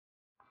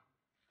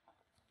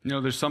You know,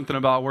 there's something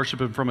about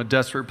worshiping from a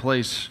desperate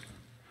place.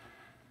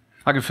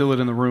 I can feel it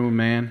in the room,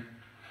 man.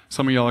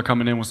 Some of y'all are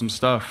coming in with some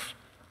stuff.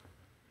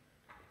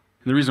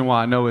 And the reason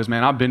why I know is,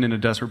 man, I've been in a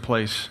desperate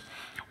place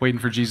waiting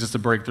for Jesus to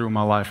break through in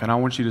my life. And I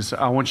want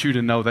you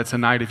to know that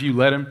tonight, if you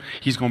let him,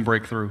 he's going to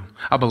break through.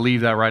 I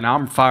believe that right now.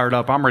 I'm fired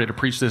up. I'm ready to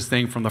preach this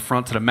thing from the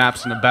front to the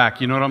maps in the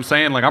back. You know what I'm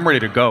saying? Like, I'm ready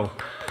to go.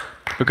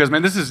 Because,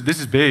 man, this is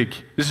big.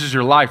 This is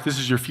your life. This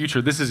is your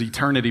future. This is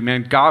eternity,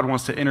 man. God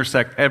wants to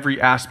intersect every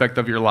aspect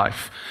of your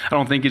life. I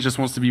don't think he just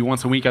wants to be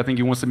once a week. I think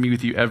he wants to meet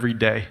with you every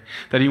day.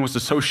 That he wants to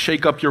so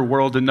shake up your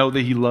world to know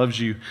that he loves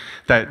you.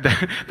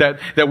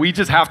 That we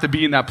just have to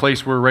be in that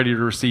place where we're ready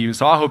to receive. And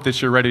so I hope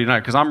that you're ready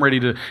tonight, because I'm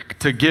ready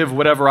to give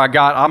whatever I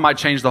got. I might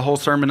change the whole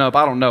sermon up.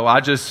 I don't know.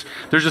 There's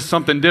just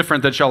something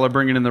different that y'all are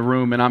bringing in the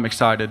room, and I'm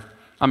excited.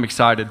 I'm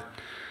excited.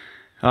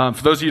 For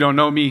those of you who don't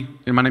know me,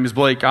 and my name is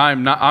Blake.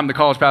 I'm the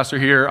college pastor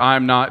here.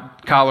 I'm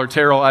not Kyle or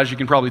Terrell, as you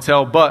can probably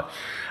tell, but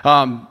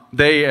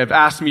they have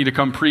asked me to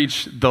come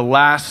preach the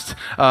last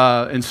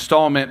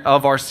installment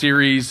of our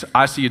series,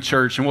 I See a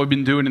Church. And what we've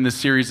been doing in this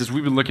series is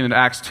we've been looking at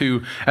Acts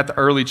 2 at the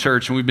early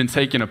church, and we've been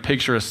taking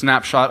a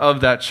snapshot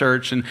of that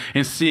church and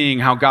seeing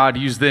how God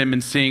used them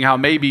and seeing how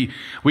maybe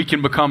we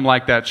can become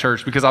like that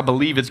church, because I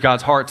believe it's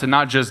God's heart to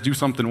not just do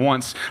something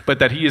once, but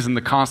that he is in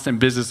the constant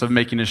business of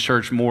making his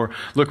church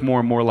look more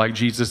and more like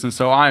Jesus. And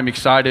so I am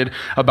excited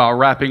about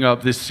wrapping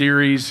up this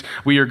series.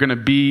 We are going to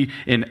be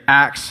in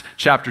Acts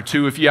chapter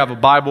 2. If you have a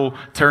Bible,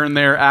 turn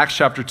there, Acts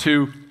chapter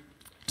 2,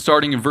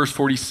 starting in verse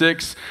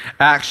 46.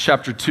 Acts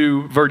chapter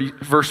 2,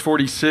 verse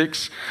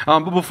 46.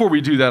 But before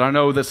we do that, I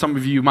know that some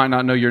of you might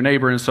not know your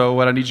neighbor, and so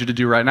what I need you to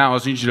do right now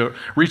is I need you to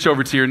reach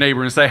over to your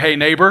neighbor and say, "Hey,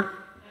 neighbor."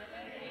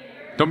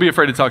 Don't be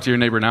afraid to talk to your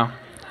neighbor now.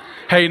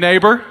 "Hey,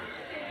 neighbor.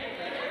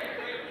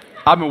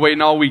 I've been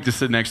waiting all week to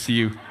sit next to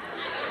you."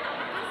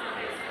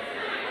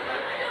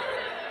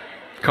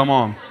 Come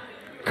on.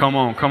 Come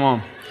on. Come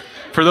on.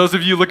 For those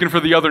of you looking for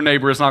the other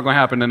neighbor, it's not going to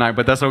happen tonight,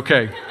 but that's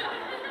okay.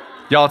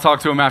 Y'all talk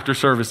to him after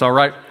service, all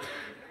right?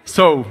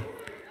 So,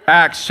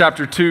 Acts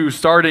chapter 2,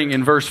 starting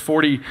in verse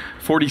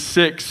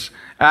 46.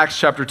 Acts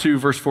chapter 2,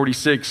 verse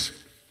 46.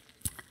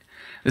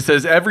 It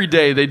says, "Every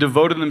day they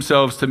devoted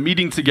themselves to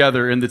meeting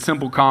together in the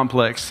temple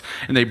complex,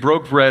 and they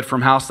broke bread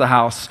from house to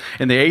house,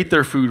 and they ate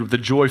their food with a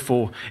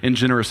joyful and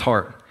generous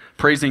heart,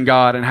 praising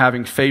God and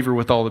having favor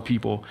with all the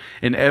people.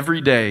 And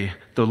every day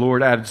the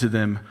Lord added to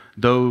them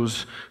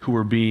those who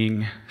were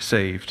being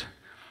saved."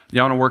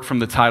 Y'all want to work from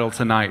the title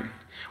tonight?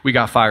 We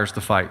got fires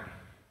to fight.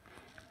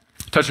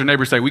 Touch your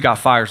neighbor and say, "We got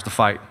fires to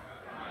fight."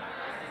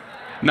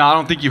 No, I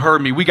don't think you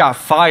heard me. We got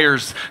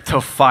fires to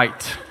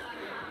fight.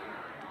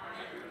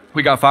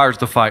 We got fires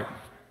to fight.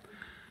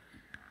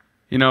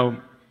 You know,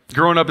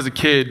 growing up as a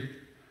kid,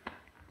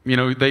 you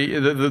know,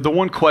 the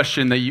one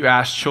question that you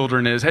ask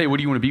children is, "Hey, what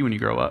do you want to be when you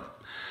grow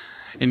up?"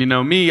 And you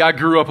know, me, I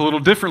grew up a little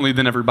differently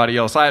than everybody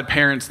else. I had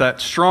parents that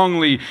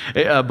strongly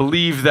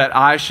believed that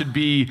I should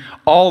be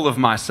all of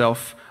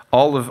myself,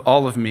 all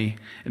of me,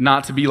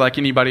 not to be like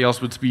anybody else,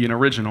 but to be an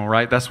original,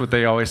 right? That's what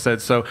they always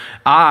said. So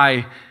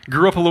I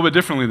grew up a little bit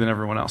differently than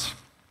everyone else.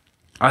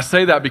 I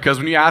say that because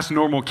when you ask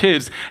normal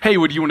kids, "Hey,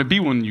 what do you want to be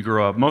when you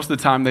grow up?" Most of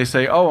the time they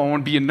say, "Oh, I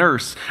want to be a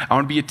nurse. I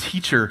want to be a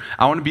teacher.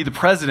 I want to be the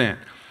president."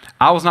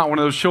 I was not one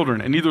of those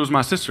children, and neither was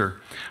my sister.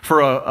 For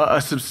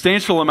a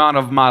substantial amount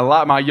of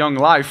my young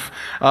life,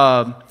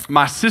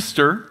 my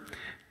sister,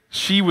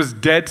 she was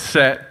dead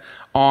set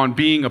on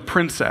being a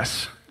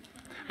princess.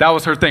 That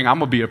was her thing. I'm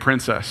going to be a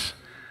princess.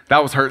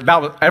 That was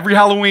every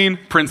Halloween,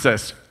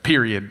 princess,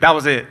 period. That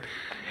was it.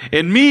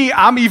 And me,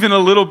 I'm even a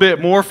little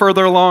bit more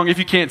further along. If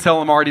you can't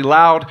tell, I'm already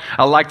loud.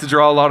 I like to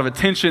draw a lot of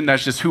attention.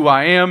 That's just who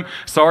I am.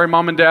 Sorry,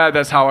 Mom and Dad.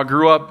 That's how I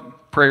grew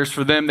up. Prayers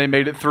for them. They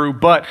made it through.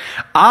 But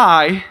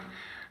I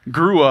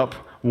grew up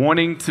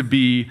wanting to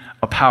be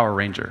a Power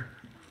Ranger.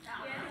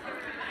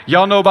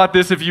 Y'all know about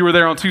this if you were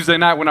there on Tuesday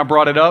night when I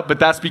brought it up, but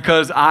that's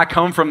because I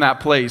come from that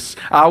place.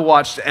 I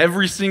watched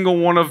every single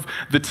one of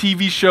the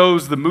TV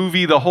shows, the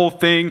movie, the whole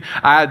thing.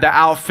 I had the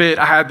outfit,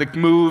 I had the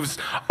moves,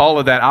 all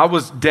of that. I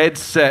was dead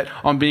set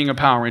on being a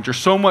Power Ranger,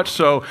 so much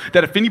so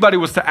that if anybody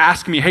was to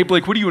ask me, "Hey,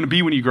 Blake, what do you want to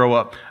be when you grow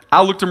up?"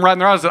 I looked them right in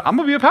their eyes and said, "I'm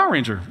going to be a Power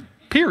Ranger,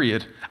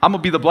 period. I'm going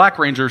to be the Black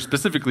Ranger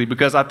specifically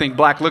because I think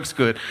black looks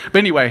good." But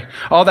anyway,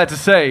 all that to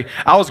say,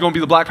 I was going to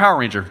be the Black Power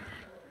Ranger.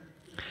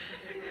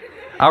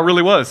 I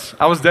really was.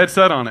 I was dead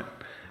set on it.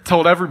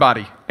 Told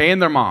everybody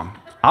and their mom,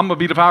 "I'm going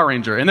to be the Power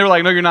Ranger." And they're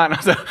like, "No, you're not." And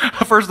I said,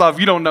 "First off,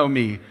 you don't know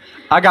me.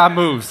 I got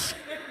moves.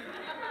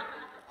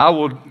 I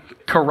will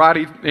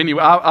karate,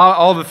 anyway,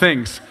 all the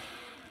things."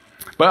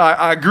 But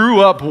I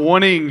grew up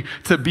wanting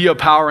to be a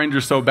Power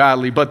Ranger so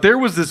badly. But there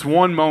was this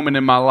one moment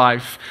in my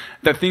life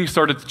that things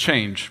started to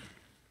change.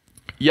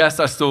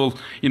 Yes, I still,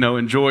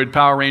 enjoyed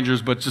Power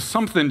Rangers, but just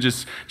something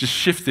just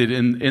shifted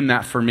in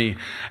that for me.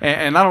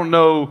 And I don't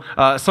know,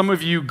 some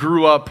of you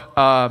grew up,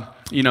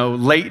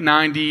 late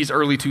 90s,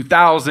 early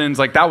 2000s.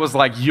 Like that was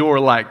like your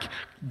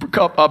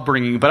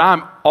upbringing, but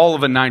I'm all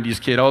of a 90s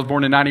kid. I was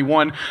born in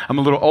 91. I'm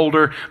a little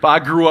older, but I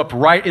grew up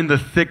right in the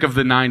thick of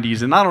the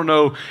 90s. And I don't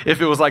know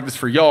if it was like this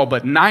for y'all,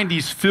 but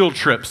 90s field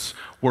trips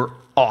were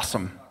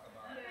awesome.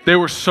 They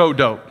were so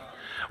dope.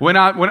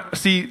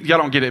 See, y'all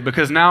don't get it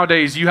because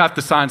nowadays you have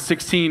to sign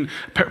 16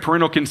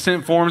 parental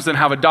consent forms and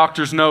have a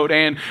doctor's note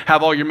and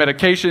have all your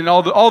medication and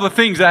all the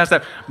things that has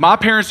that. My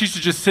parents used to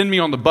just send me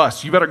on the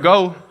bus. You better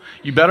go.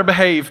 You better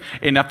behave.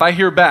 And if I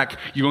hear back,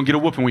 you're going to get a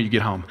whooping when you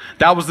get home.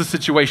 That was the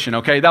situation,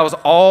 okay? That was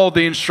all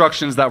the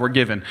instructions that were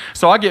given.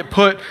 So I get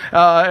put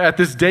at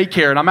this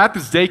daycare, and I'm at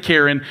this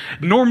daycare, and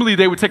normally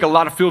they would take a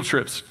lot of field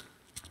trips.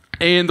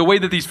 And the way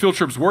that these field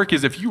trips work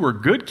is if you were a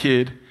good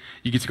kid,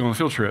 you get to go on a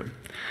field trip.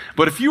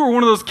 But if you were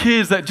one of those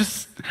kids that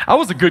I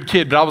was a good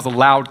kid, but I was a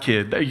loud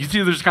kid. You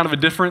see there's kind of a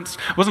difference?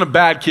 I wasn't a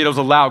bad kid, I was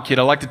a loud kid.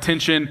 I liked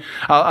attention.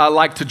 I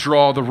liked to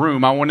draw the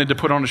room. I wanted to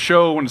put on a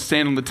show, I wanted to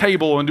stand on the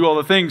table and do all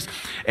the things.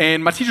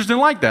 And my teachers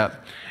didn't like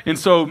that. And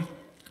so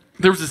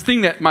there was this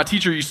thing that my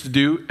teacher used to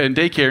do in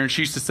daycare, and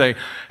she used to say,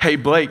 hey,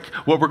 Blake,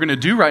 what we're going to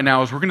do right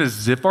now is we're going to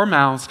zip our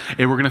mouths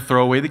and we're going to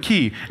throw away the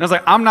key. And I was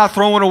like, I'm not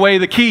throwing away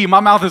the key. My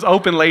mouth is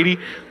open, lady.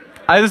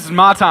 This is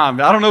my time.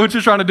 I don't know what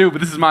you're trying to do,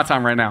 but this is my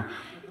time right now.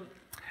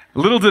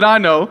 Little did I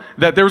know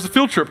that there was a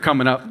field trip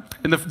coming up.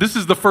 And this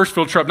is the first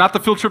field trip, not the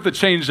field trip that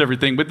changed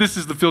everything, but this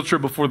is the field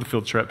trip before the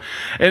field trip.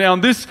 And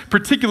on this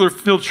particular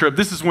field trip,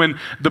 this is when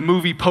the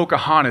movie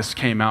Pocahontas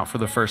came out for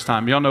the first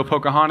time. Y'all know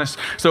Pocahontas?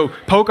 So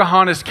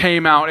Pocahontas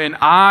came out, and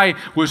I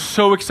was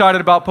so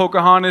excited about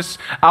Pocahontas.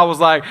 I was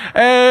like,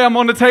 hey, I'm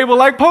on the table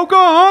like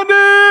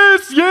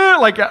Pocahontas. Yeah,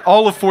 like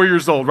all of 4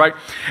 years old, right?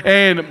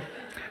 And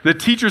the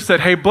teacher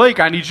said, hey, Blake,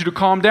 I need you to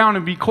calm down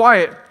and be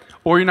quiet,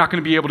 or you're not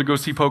going to be able to go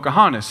see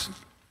Pocahontas.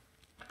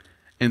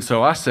 And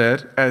so I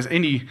said, as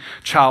any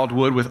child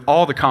would, with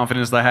all the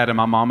confidence that I had in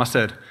my mom, I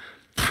said,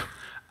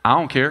 I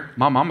don't care.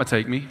 My mama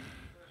take me.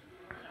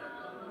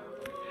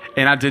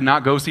 And I did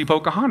not go see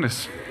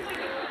Pocahontas.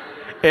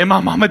 And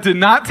my mama did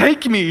not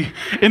take me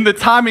in the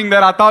timing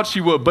that I thought she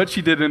would, but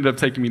she did end up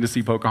taking me to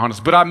see Pocahontas.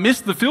 But I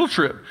missed the field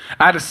trip.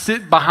 I had to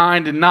sit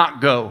behind and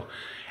not go.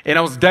 And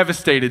I was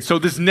devastated. So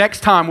this next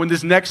time, when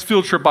this next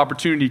field trip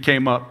opportunity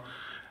came up,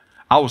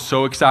 I was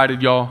so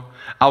excited, y'all.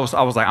 I was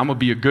like, I'm going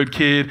to be a good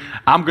kid.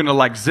 I'm going to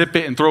like zip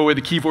it and throw away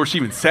the key before she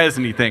even says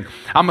anything.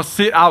 I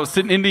was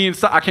sitting Indian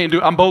style. I can't do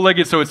it. I'm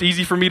bow-legged, so it's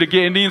easy for me to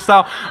get Indian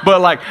style.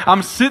 But like,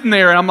 I'm sitting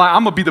there and I'm like,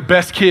 I'm going to be the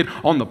best kid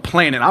on the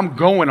planet. I'm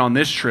going on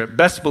this trip.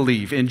 Best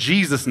believe. In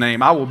Jesus'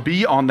 name, I will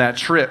be on that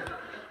trip.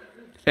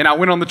 And I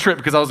went on the trip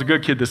because I was a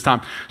good kid this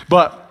time.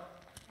 But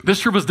this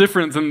trip was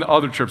different than the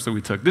other trips that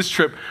we took. This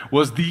trip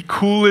was the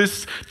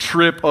coolest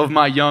trip of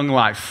my young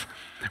life.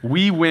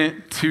 We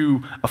went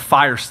to a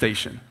fire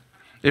station.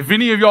 If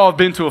any of y'all have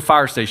been to a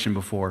fire station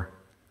before,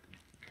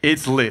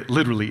 it's lit,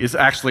 literally. It's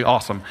actually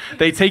awesome.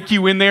 They take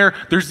you in there.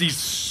 There's these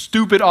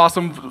stupid,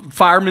 awesome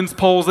fireman's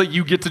poles that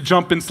you get to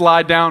jump and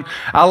slide down.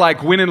 I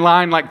like went in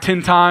line like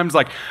 10 times.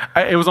 Like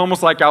it was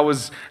almost like I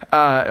was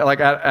like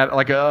at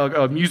like a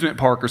amusement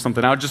park or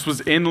something. I just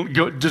was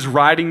just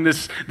riding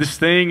this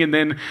thing, and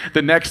then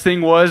the next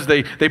thing was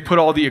they put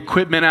all the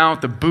equipment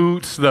out, the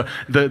boots,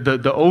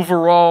 the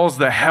overalls,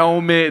 the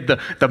helmet,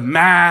 the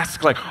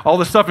mask, like all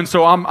this stuff. And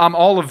so I'm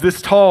all of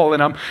this tall,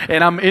 and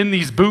I'm in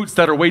these boots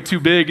that are way too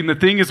big, and the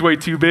thing is way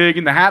too big,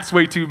 and the hat's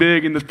way too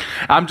big, and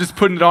I'm just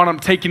putting it on. I'm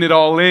taking it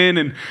all in.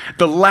 And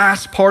the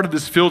last part of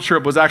this field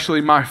trip was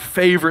actually my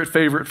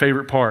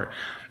favorite part.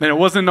 And it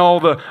wasn't all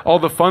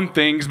the fun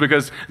things,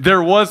 because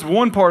there was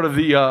one part of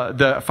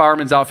the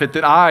fireman's outfit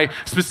that I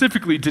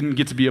specifically didn't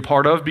get to be a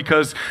part of,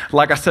 because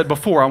like I said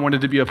before, I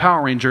wanted to be a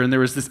Power Ranger, and there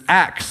was this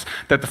axe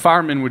that the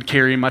fireman would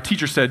carry, and my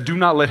teacher said, do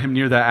not let him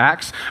near that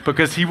axe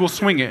because he will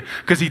swing it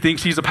because he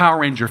thinks he's a Power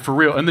Ranger for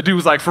real. And the dude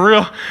was like, for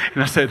real?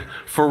 And I said,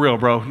 for real,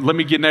 bro. Let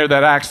me get near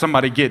that axe.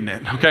 Somebody getting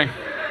it, okay?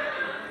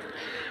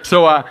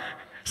 So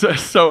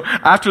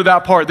after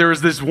that part, there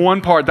was this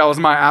one part that was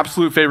my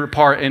absolute favorite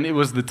part, and it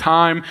was the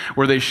time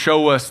where they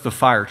show us the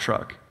fire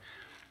truck.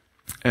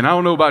 And I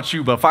don't know about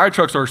you, but fire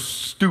trucks are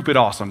stupid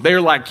awesome.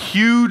 They're like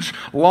huge,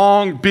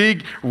 long,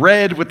 big,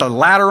 red with a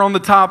ladder on the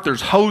top.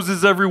 There's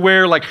hoses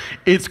everywhere. Like,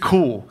 it's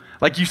cool.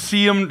 Like, you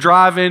see them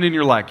driving, and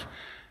you're like,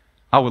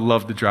 I would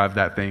love to drive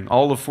that thing.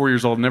 All of 4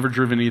 years old, never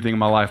driven anything in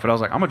my life, but I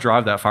was like, I'm going to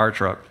drive that fire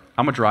truck.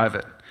 I'm going to drive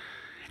it.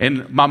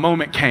 And my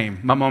moment came.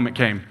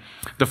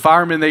 The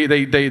firemen,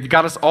 they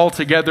got us all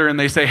together, and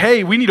they say,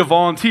 hey, we need a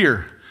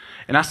volunteer.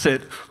 And I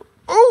said,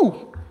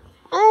 oh,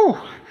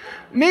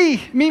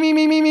 me.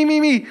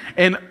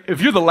 And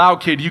if you're the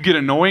loud kid, you get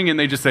annoying, and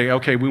they just say,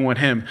 okay, we want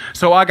him.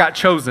 So I got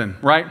chosen,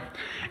 right?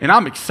 And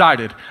I'm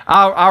excited.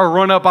 I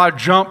run up, I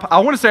jump. I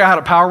want to say I had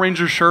a Power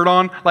Ranger shirt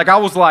on. Like, I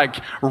was like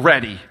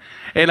ready.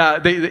 And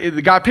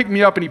the guy picked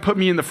me up, and he put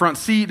me in the front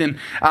seat, and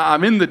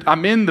I'm in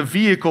the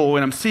vehicle,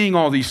 and I'm seeing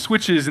all these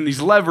switches and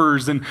these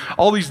levers and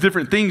all these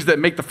different things that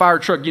make the fire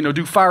truck,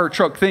 do fire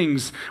truck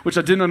things, which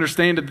I didn't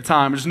understand at the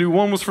time. I just knew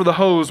one was for the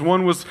hose,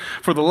 one was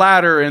for the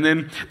ladder, and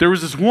then there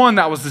was this one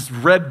that was this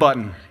red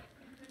button.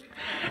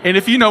 And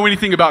if you know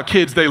anything about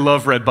kids, they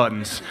love red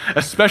buttons,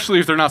 especially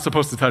if they're not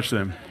supposed to touch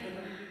them.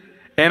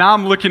 And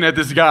I'm looking at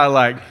this guy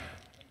like,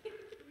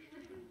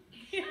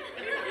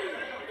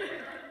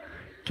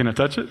 can I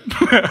touch it?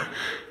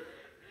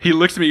 He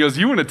looks at me, he goes,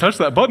 you want to touch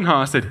that button, huh?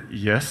 I said,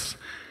 yes.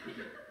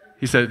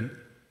 He said,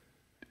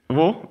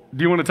 well,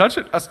 do you want to touch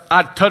it?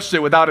 I touched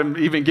it without him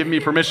even giving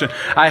me permission.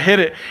 I hit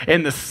it,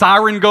 and the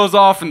siren goes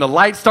off, and the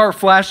lights start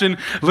flashing.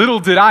 Little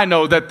did I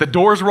know that the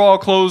doors were all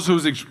closed. It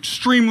was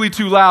extremely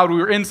too loud. We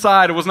were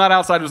inside. It was not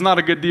outside. It was not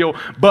a good deal.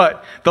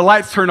 But the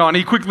lights turned on.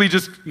 He quickly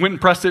just went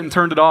and pressed it and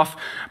turned it off.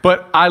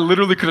 But I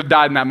literally could have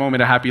died in that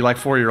moment, a happy, like,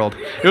 4-year-old.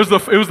 It was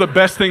the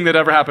best thing that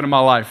ever happened in my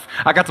life.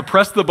 I got to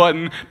press the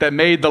button that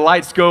made the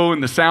lights go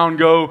and the sound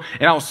go,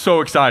 and I was so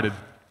excited.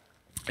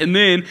 And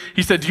then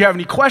he said, do you have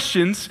any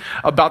questions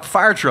about the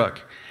fire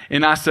truck?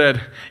 And I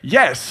said,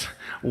 yes.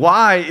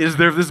 Why is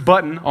there this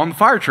button on the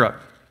fire truck?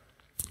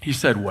 He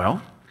said,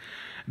 well,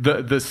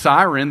 the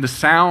siren, the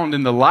sound,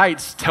 and the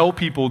lights tell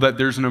people that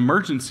there's an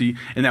emergency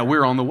and that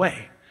we're on the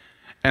way.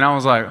 And I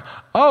was like,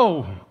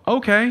 oh,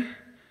 okay.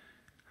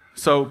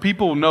 So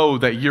people know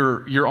that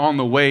you're on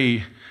the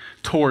way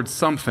towards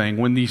something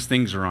when these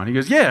things are on. He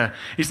goes, yeah.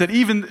 He said,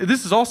 even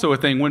this is also a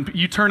thing. When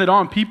you turn it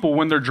on, people,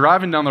 when they're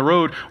driving down the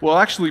road, will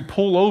actually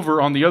pull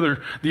over on the other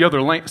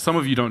lane. Some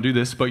of you don't do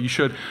this, but you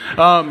should.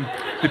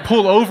 They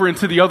pull over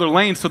into the other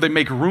lane so they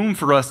make room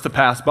for us to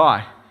pass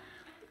by.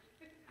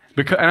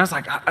 And I was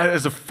like,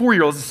 as a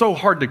 4-year-old, it's so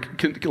hard to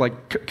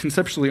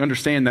conceptually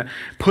understand that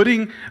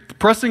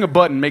pressing a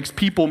button makes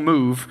people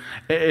move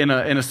in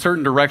a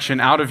certain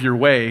direction out of your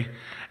way.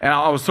 And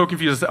I was so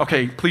confused. I said,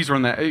 okay, please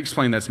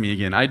explain that to me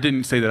again. I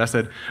didn't say that. I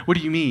said, what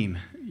do you mean?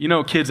 You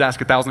know, kids ask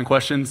 1,000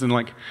 questions and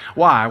like,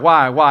 why?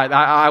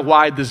 I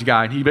why'd this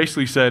guy. And he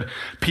basically said,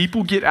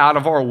 people get out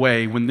of our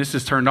way when this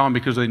is turned on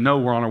because they know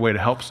we're on our way to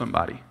help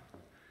somebody.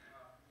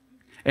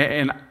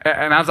 And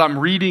as I'm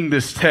reading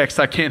this text,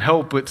 I can't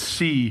help but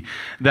see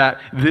that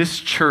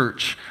this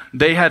church,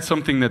 they had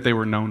something that they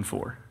were known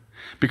for.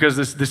 Because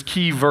this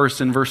key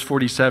verse in verse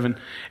 47,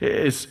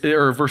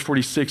 or verse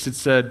 46, it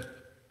said,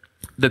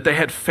 that they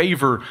had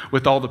favor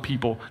with all the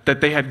people, that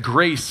they had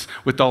grace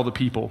with all the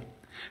people.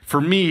 For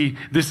me,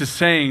 this is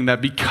saying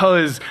that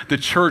because the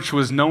church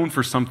was known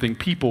for something,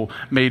 people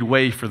made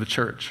way for the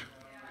church.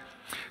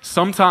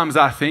 Sometimes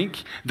I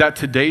think that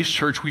today's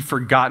church, we've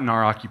forgotten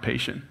our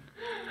occupation.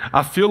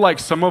 I feel like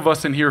some of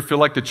us in here feel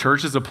like the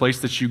church is a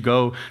place that you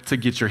go to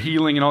get your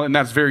healing and all, and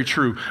that's very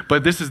true.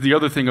 But this is the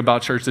other thing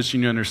about church that you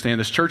need to understand.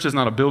 This church is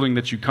not a building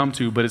that you come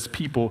to, but it's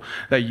people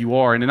that you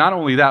are. And not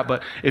only that,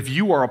 but if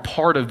you are a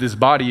part of this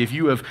body, if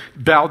you have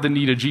bowed the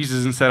knee to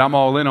Jesus and said, I'm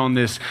all in on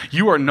this,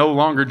 you are no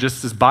longer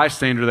just this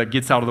bystander that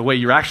gets out of the way.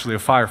 You're actually a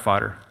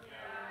firefighter.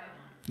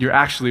 You're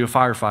actually a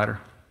firefighter.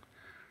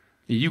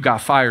 You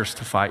got fires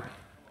to fight.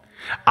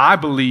 I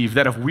believe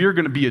that if we're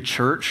going to be a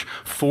church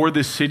for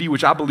this city,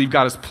 which I believe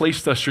God has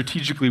placed us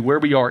strategically where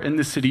we are in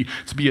the city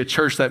to be a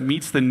church that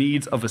meets the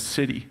needs of a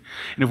city.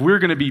 And if we're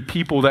going to be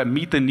people that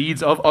meet the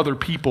needs of other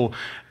people,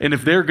 and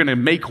if they're going to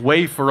make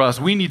way for us,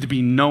 we need to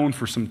be known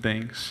for some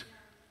things.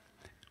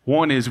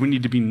 One is we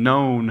need to be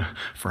known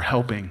for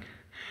helping.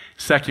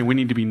 Second, we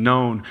need to be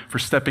known for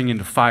stepping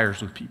into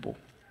fires with people.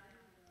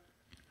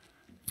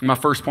 My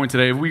first point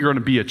today, if we're going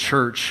to be a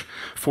church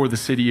for the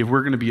city, if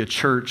we're going to be a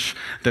church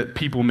that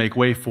people make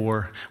way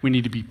for, we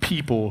need to be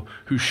people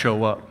who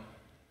show up.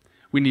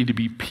 We need to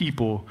be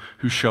people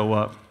who show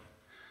up.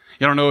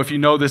 I don't know if you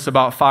know this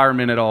about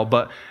firemen at all,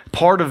 but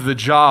part of the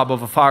job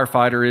of a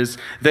firefighter is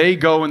they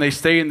go and they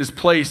stay in this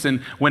place,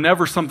 and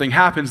whenever something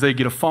happens, they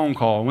get a phone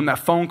call. When that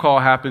phone call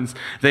happens,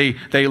 they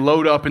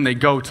load up and they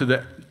go to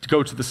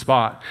the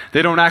spot.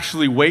 They don't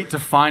actually wait to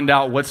find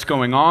out what's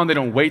going on. They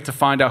don't wait to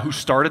find out who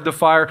started the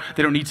fire.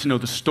 They don't need to know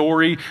the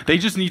story. They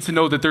just need to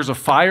know that there's a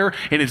fire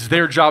and it's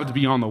their job to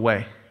be on the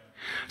way.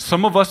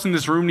 Some of us in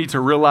this room need to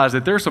realize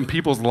that there are some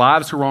people's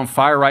lives who are on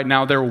fire right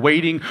now. They're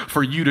waiting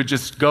for you to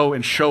just go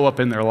and show up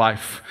in their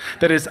life.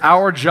 That is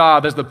our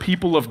job as the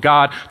people of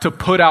God to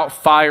put out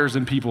fires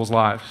in people's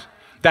lives.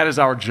 That is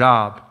our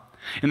job.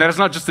 And that is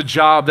not just a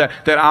job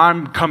that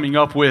I'm coming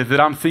up with, that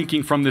I'm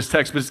thinking from this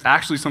text, but it's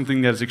actually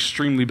something that is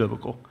extremely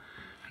biblical.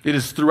 It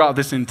is throughout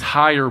this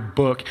entire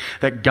book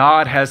that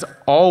God has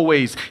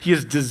He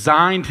has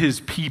designed his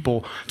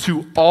people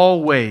to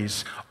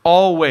always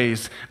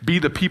be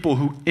the people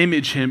who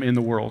image him in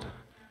the world.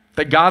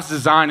 That God's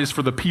design is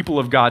for the people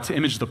of God to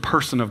image the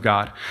person of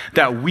God.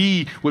 That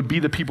we would be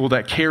the people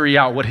that carry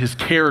out what his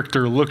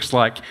character looks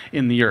like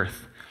in the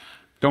earth.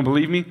 Don't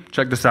believe me?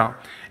 Check this out.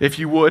 If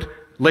you would,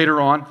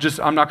 later on,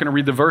 I'm not going to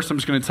read the verse, I'm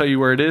just going to tell you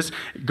where it is.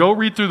 Go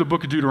read through the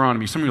book of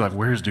Deuteronomy. Some of you are like,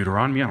 where's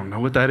Deuteronomy? I don't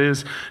know what that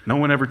is. No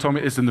one ever told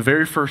me. It's in the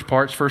very first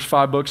parts, first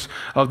 5 books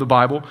of the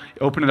Bible.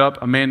 Open it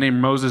up. A man named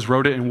Moses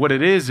wrote it. And what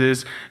it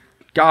is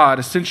God,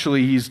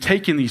 essentially, he's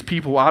taken these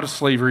people out of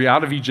slavery,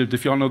 out of Egypt.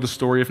 If y'all know the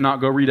story, if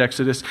not, go read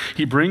Exodus.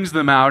 He brings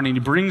them out and he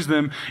brings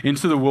them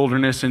into the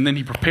wilderness, and then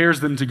he prepares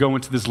them to go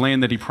into this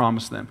land that he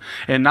promised them.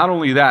 And not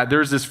only that,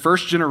 there's this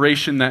first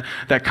generation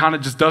that kind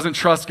of just doesn't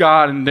trust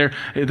God, and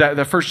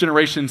that first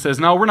generation says,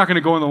 no, we're not going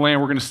to go in the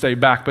land, we're going to stay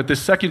back. But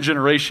this second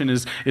generation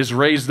is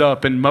raised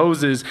up, and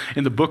Moses,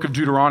 in the book of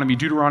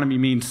Deuteronomy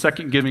means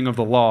second giving of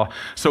the law.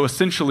 So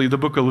essentially, the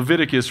book of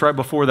Leviticus, right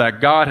before that,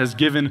 God has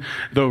given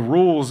the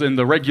rules and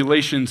the regulations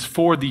situations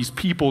for these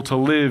people to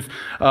live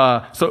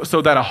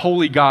so that a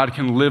holy God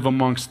can live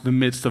amongst the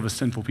midst of a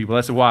sinful people.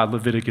 That's why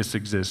Leviticus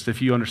exists.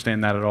 If you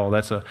understand that at all,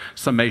 that's a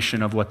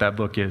summation of what that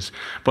book is.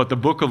 But the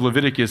book of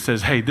Leviticus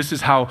says, hey, this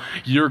is how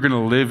you're going to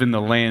live in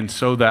the land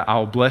so that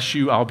I'll bless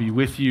you, I'll be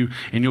with you,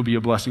 and you'll be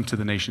a blessing to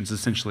the nations,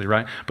 essentially,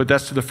 right? But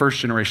that's to the first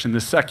generation.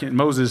 The second,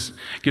 Moses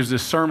gives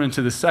this sermon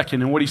to the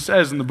second, and what he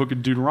says in the book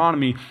of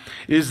Deuteronomy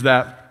is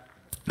that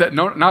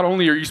not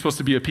only are you supposed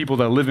to be a people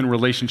that live in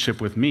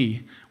relationship with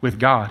me, with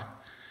God,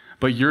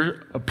 but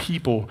you're a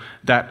people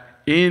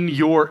that in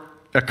your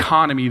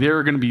economy, there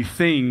are going to be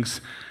things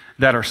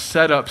that are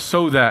set up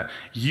so that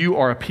you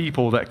are a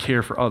people that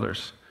care for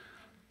others.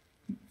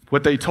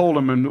 What they told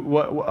him, and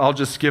I'll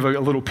just give a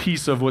little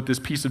piece of what this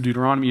piece of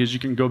Deuteronomy is. You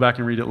can go back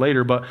and read it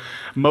later. But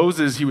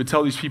Moses, he would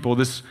tell these people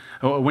this: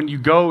 when you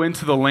go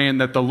into the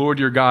land that the Lord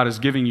your God is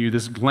giving you,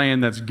 this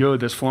land that's good,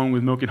 that's flowing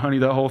with milk and honey,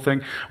 that whole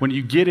thing, when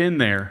you get in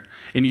there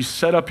and you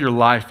set up your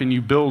life and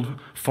you build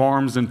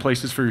farms and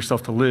places for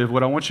yourself to live,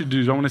 what I want you to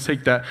do is I want to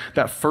take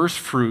that first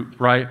fruit,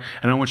 right,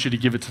 and I want you to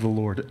give it to the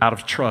Lord out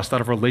of trust,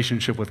 out of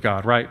relationship with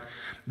God, right?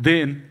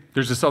 Then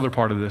there's this other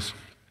part of this.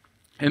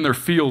 In their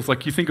fields,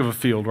 like you think of a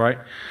field, right?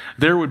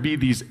 There would be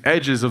these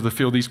edges of the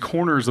field, these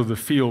corners of the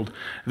field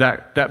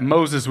that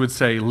Moses would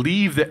say,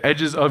 leave the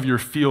edges of your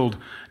field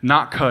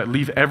not cut,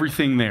 leave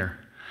everything there.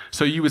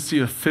 So you would see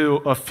a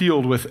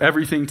field with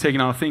everything taken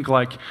out. Think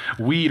like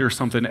wheat or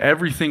something.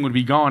 Everything would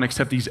be gone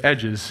except these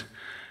edges.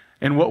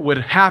 And what would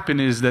happen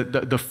is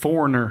that the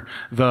foreigner,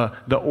 the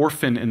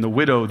orphan and the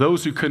widow,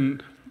 those who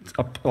couldn't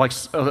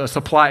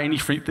supply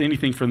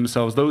anything for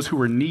themselves, those who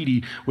were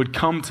needy would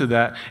come to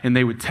that and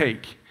they would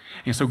take.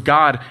 And so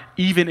God,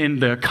 even in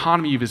the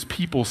economy of his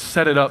people,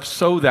 set it up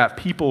so that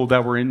people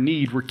that were in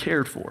need were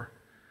cared for.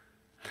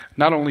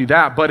 Not only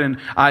that, but in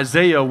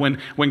Isaiah, when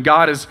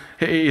God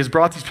has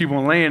brought these people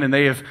in land and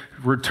they have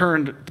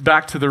returned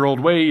back to their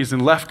old ways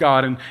and left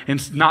God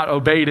and not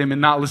obeyed him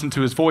and not listened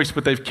to his voice,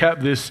 but they've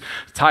kept this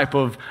type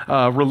of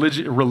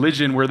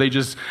religion where they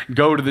just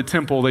go to the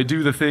temple, they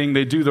do the thing,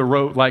 they do the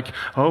rote, like,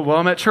 oh, well,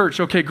 I'm at church.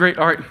 Okay, great.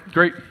 All right,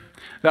 great.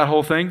 That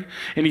whole thing.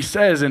 And he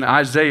says in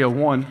Isaiah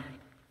 1,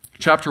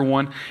 Chapter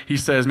 1, he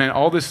says, man,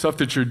 all this stuff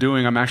that you're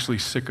doing, I'm actually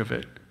sick of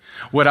it.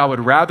 What I would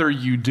rather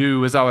you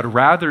do is I would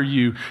rather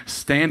you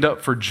stand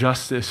up for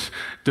justice,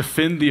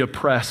 defend the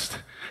oppressed,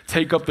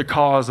 take up the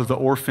cause of the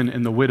orphan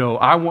and the widow.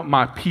 I want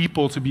my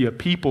people to be a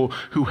people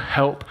who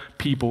help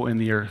people in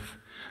the earth,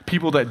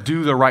 people that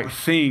do the right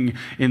thing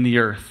in the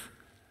earth.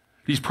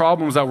 These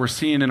problems that we're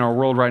seeing in our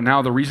world right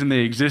now, the reason they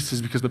exist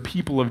is because the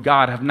people of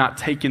God have not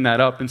taken that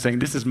up and saying,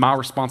 this is my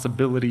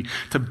responsibility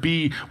to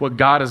be what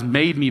God has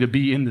made me to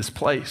be in this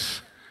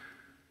place.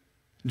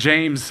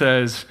 James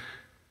says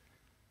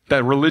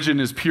that religion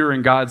is pure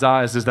in God's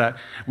eyes is that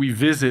we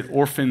visit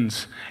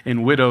orphans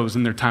and widows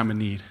in their time of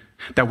need,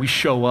 that we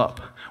show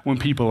up when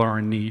people are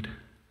in need.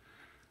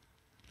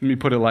 Let me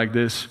put it like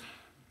this.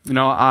 You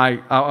know,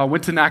 I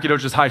went to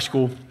Nacogdoches High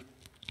School,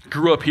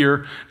 grew up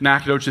here,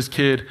 Nacogdoches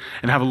kid,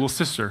 and have a little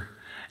sister.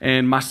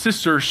 And my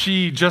sister,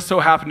 she just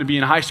so happened to be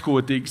in high school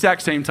at the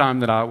exact same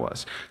time that I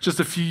was, just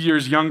a few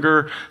years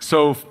younger.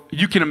 So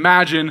you can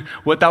imagine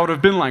what that would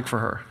have been like for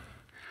her.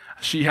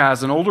 She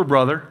has an older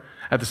brother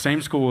at the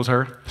same school as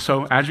her.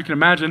 So as you can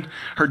imagine,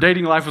 her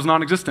dating life was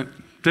non-existent.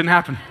 Didn't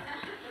happen.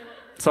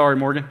 Sorry,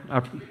 Morgan.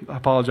 I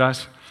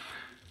apologize.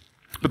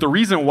 But the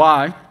reason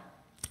why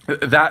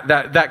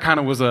that kind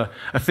of was a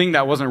thing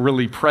that wasn't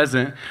really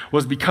present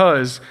was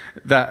because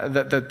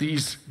that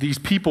these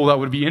people that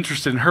would be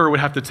interested in her would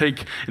have to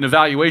take an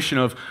evaluation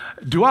of,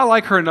 do I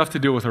like her enough to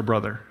deal with her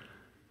brother?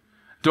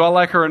 Do I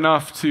like her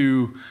enough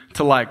to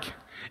like,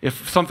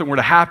 if something were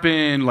to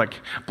happen, like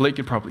Blake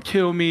could probably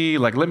kill me,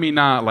 let me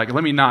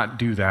not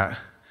do that.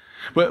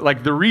 But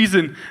like the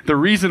reason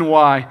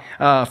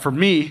why for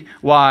me,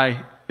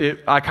 why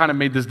I kind of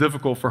made this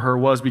difficult for her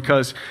was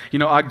because, you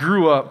know, I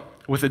grew up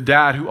with a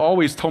dad who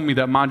always told me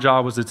that my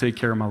job was to take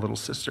care of my little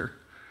sister.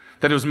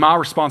 That it was my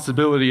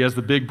responsibility as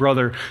the big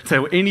brother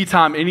to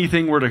anytime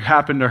anything were to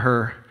happen to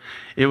her,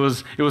 it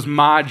was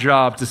my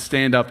job to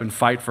stand up and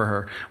fight for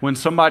her. When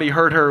somebody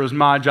hurt her, it was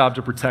my job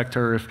to protect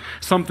her. If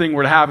something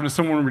were to happen, if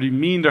someone were to be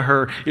mean to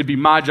her, it'd be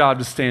my job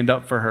to stand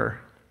up for her.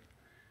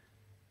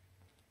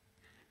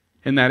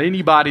 And that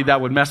anybody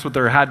that would mess with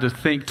her had to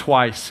think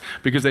twice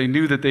because they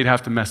knew that they'd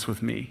have to mess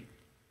with me.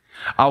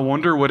 I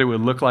wonder what it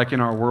would look like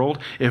in our world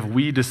if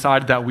we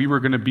decided that we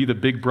were going to be the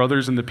big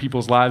brothers in the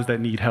people's lives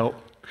that need help.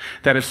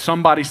 That if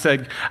somebody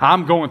said,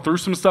 I'm going through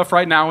some stuff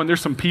right now and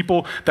there's some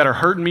people that are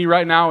hurting me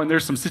right now and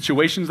there's some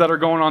situations that are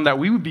going on, that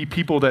we would be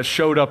people that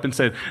showed up and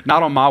said,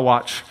 not on my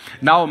watch,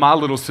 not with my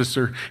little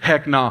sister,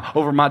 heck nah,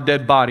 over my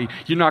dead body.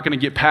 You're not going to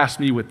get past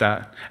me with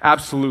that.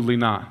 Absolutely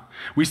not.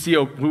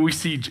 When we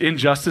see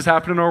injustice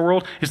happen in our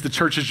world, it's the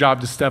church's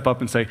job to step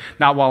up and say,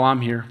 not while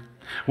I'm here.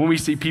 When we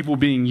see people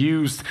being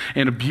used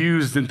and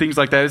abused and things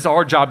like that, it's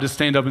our job to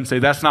stand up and say,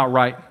 that's not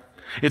right.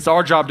 It's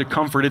our job to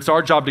comfort. It's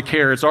our job to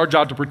care. It's our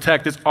job to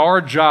protect. It's our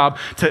job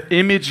to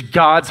image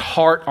God's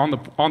heart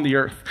on the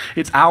earth.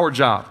 It's our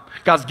job.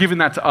 God's given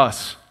that to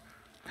us.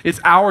 It's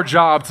our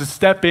job to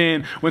step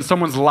in when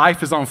someone's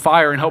life is on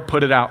fire and help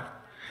put it out.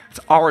 It's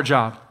our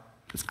job.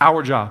 It's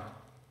our job.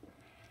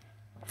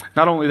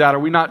 Not only that, are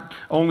we not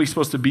only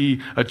supposed to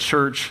be a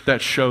church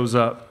that shows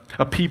up,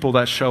 a people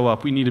that show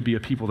up? We need to be a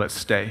people that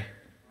stay.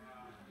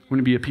 We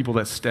need to be a people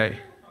that stay.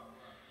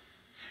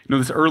 You know,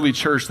 this early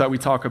church that we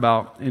talk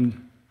about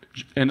in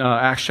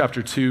Acts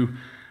chapter 2,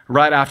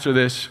 right after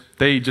this,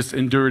 they just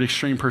endured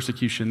extreme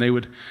persecution. They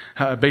would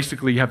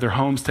basically have their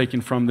homes taken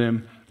from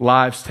them,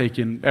 lives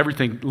taken,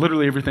 everything,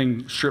 literally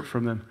everything stripped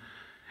from them.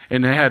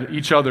 And they had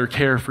each other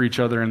care for each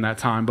other in that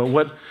time. But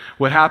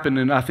what happened,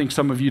 and I think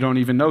some of you don't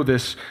even know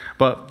this,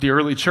 but the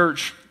early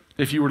church,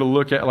 if you were to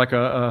look at like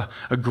a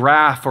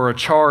graph or a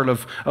chart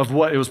of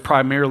what it was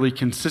primarily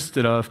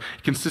consisted of,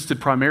 it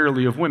consisted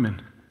primarily of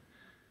women.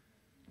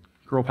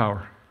 Girl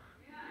power.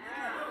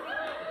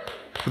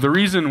 But the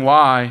reason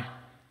why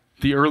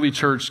the early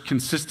church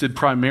consisted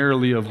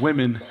primarily of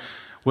women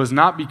was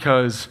not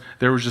because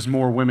there was just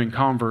more women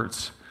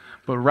converts,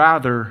 but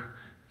rather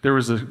there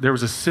was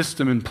a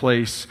system in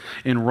place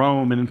in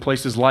Rome and in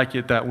places like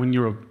it that when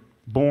you were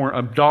born,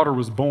 a daughter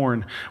was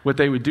born, what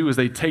they would do is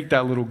they'd take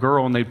that little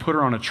girl and they'd put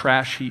her on a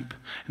trash heap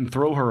and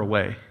throw her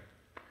away.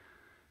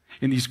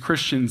 And these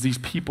Christians, these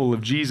people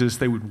of Jesus,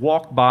 they would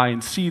walk by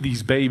and see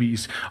these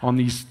babies on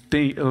these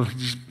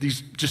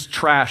just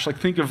trash, like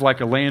think of like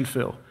a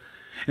landfill.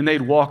 And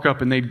they'd walk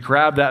up and they'd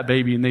grab that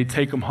baby and they'd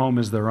take them home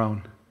as their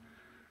own.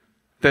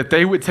 That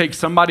they would take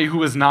somebody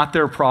who is not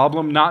their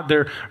problem, not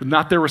their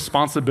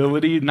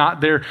responsibility,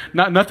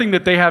 nothing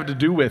that they have to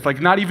do with,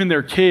 like not even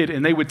their kid,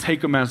 and they would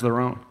take them as their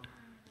own.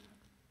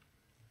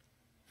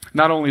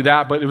 Not only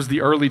that, but it was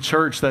the early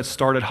church that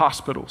started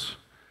hospitals.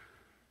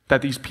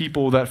 That these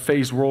people that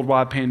faced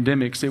worldwide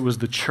pandemics, it was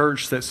the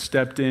church that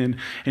stepped in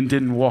and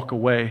didn't walk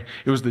away.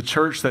 It was the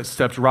church that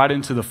stepped right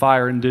into the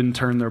fire and didn't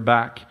turn their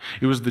back.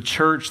 It was the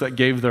church that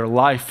gave their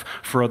life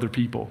for other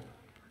people.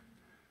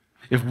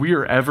 If we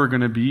are ever going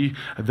to be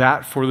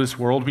that for this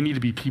world, we need to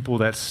be people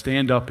that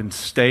stand up and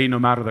stay no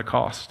matter the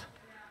cost.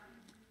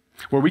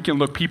 Where we can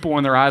look people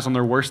in their eyes on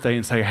their worst day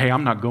and say, hey,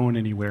 I'm not going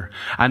anywhere.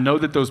 I know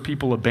that those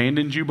people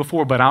abandoned you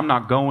before, but I'm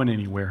not going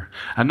anywhere.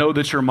 I know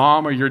that your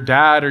mom or your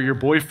dad or your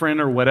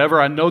boyfriend or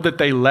whatever, I know that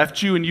they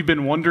left you and you've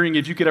been wondering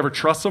if you could ever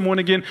trust someone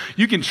again.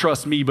 You can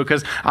trust me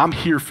because I'm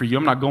here for you.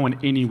 I'm not going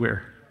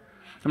anywhere.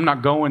 I'm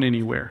not going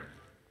anywhere.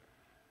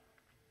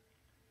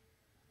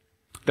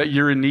 That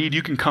you're in need,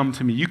 you can come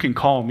to me. You can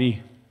call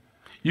me.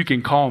 You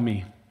can call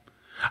me.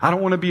 I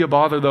don't want to be a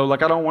bother though.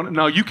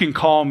 No, you can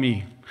call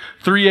me.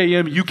 3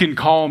 a.m., you can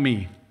call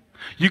me.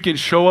 You can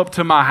show up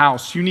to my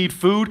house. You need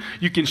food,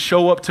 you can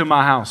show up to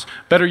my house.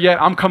 Better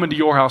yet, I'm coming to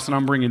your house and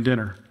I'm bringing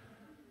dinner.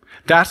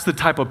 That's the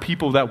type of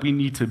people that we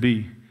need to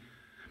be.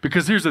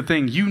 Because here's the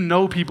thing, you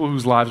know people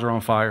whose lives are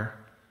on fire.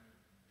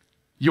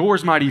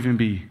 Yours might even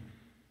be.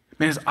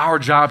 Man, it's our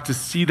job to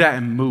see that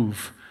and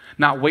move.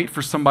 Not wait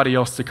for somebody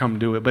else to come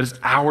do it, but it's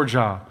our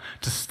job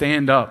to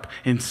stand up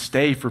and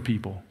stay for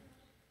people.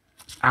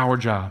 It's our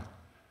job.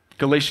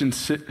 Galatians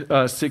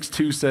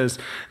 6:2 says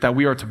that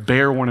we are to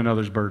bear one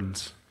another's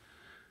burdens.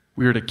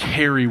 We are to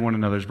carry one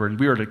another's burdens.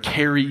 We are to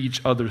carry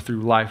each other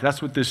through life.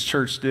 That's what this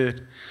church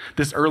did.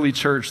 This early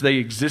church, they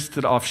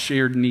existed off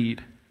shared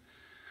need.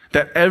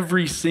 That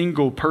every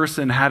single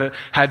person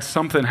had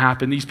something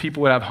happen. These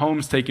people would have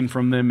homes taken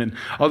from them and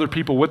other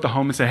people with the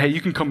home and say, hey,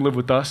 you can come live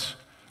with us.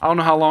 I don't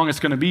know how long it's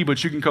going to be,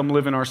 but you can come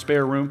live in our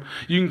spare room.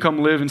 You can come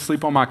live and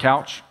sleep on my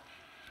couch.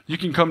 You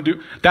can come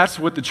do, that's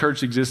what the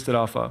church existed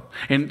off of.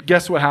 And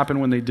guess what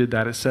happened when they did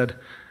that? It said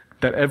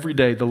that every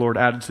day the Lord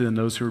added to them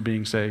those who were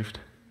being saved.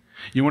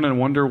 You want to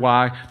wonder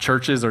why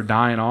churches are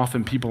dying off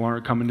and people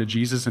aren't coming to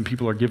Jesus and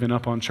people are giving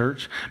up on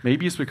church?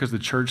 Maybe it's because the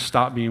church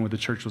stopped being what the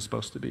church was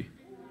supposed to be.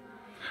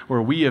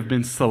 Where we have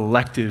been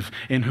selective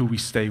in who we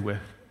stay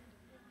with.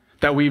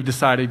 That we've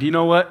decided, you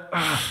know what?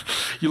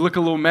 You look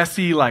a little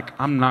messy, like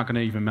I'm not going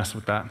to even mess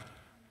with that.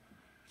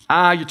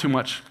 You're too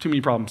much, too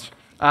many problems.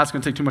 It's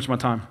going to take too much of my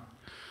time.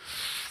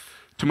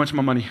 Too much of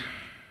my money.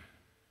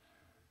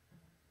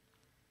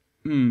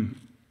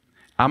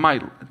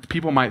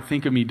 People might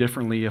think of me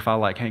differently if I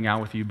like hang out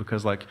with you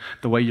because like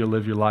the way you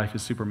live your life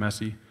is super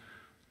messy.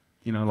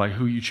 You know, like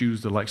who you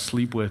choose to like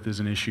sleep with is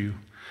an issue.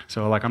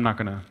 So like I'm not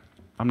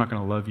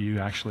gonna love you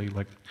actually.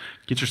 Like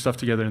get your stuff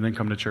together and then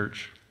come to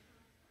church.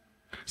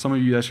 Some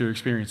of you, that's your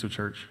experience with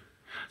church.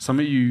 Some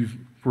of you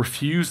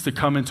refuse to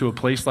come into a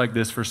place like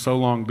this for so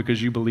long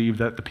because you believe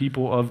that the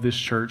people of this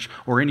church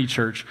or any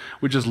church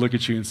would just look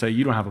at you and say,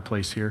 you don't have a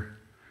place here.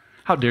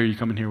 How dare you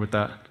come in here with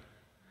that?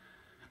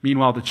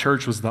 Meanwhile, the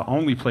church was the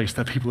only place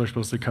that people are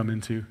supposed to come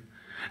into.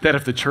 That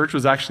if the church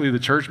was actually the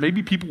church,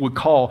 maybe people would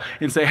call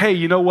and say, hey,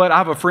 you know what? I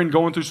have a friend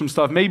going through some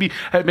stuff. Maybe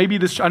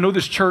I know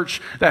this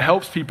church that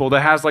helps people,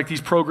 that has like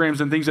these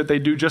programs and things that they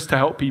do just to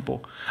help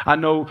people. I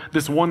know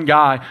this one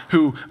guy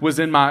who was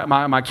in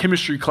my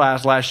chemistry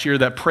class last year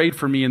that prayed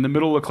for me in the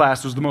middle of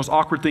class. It was the most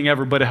awkward thing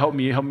ever, but it helped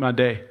me my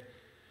day.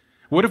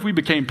 What if we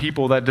became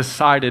people that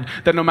decided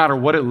that no matter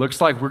what it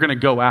looks like, we're going to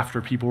go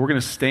after people. We're going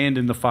to stand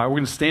in the fire. We're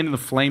going to stand in the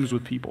flames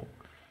with people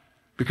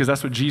because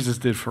that's what Jesus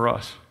did for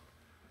us.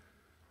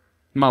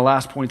 My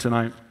last point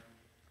tonight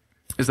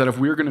is that if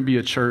we're going to be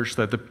a church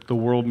that the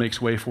world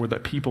makes way for,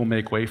 that people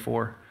make way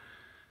for,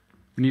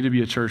 we need to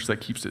be a church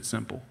that keeps it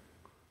simple.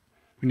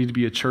 We need to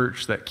be a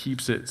church that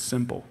keeps it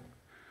simple.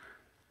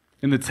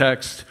 In the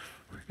text,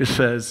 it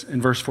says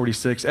in verse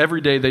 46,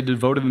 every day they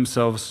devoted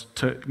themselves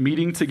to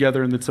meeting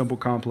together in the temple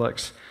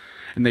complex,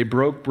 and they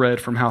broke bread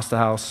from house to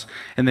house,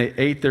 and they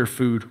ate their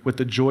food with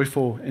a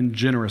joyful and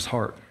generous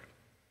heart.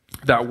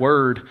 That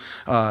word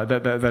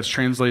that's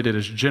translated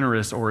as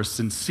generous or as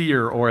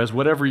sincere or as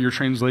whatever your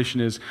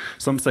translation is,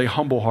 some say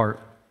humble heart.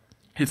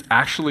 It's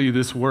actually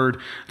this word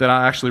that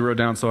I actually wrote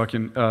down so I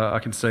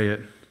can say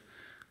it.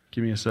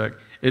 Give me a sec.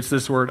 It's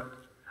this word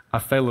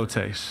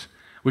aphelotes,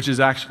 which is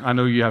actually, I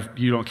know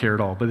you don't care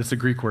at all, but it's a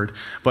Greek word,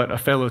 but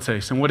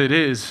aphelotes. And what it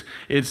is,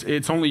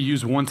 it's only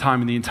used one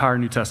time in the entire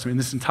New Testament. In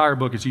this entire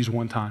book, it's used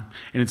one time,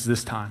 and it's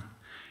this time.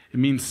 It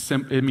means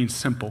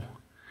simple,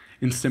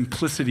 in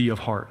simplicity of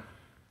heart.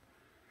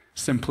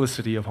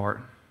 Simplicity of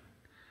heart.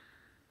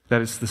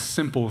 That it's the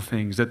simple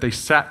things, that they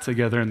sat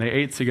together and they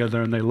ate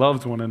together and they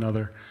loved one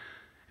another.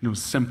 And it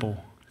was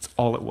simple. It's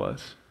all it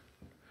was.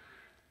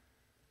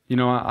 You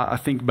know, I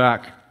think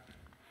back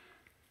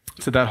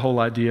to that whole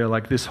idea,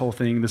 like this whole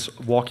thing, this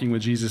walking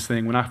with Jesus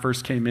thing. When I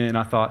first came in,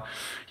 I thought,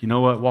 you know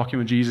what, walking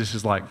with Jesus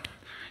is like,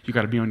 you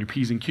got to be on your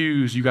P's and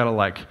Q's. You got to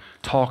like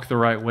talk the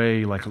right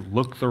way, like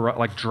look the right,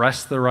 like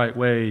dress the right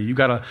way. You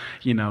got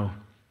to,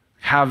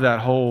 have that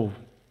whole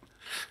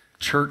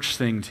church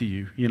thing to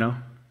you,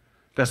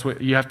 That's what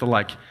you have to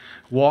like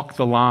walk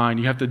the line.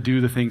 You have to do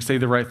the thing, say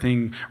the right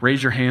thing,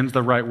 raise your hands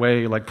the right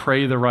way, like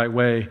pray the right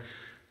way.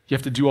 You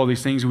have to do all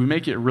these things. We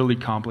make it really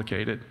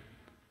complicated.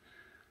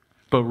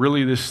 But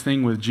really this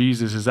thing with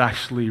Jesus is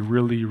actually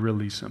really,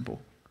 really simple.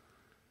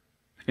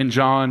 In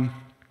John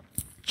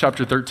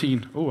chapter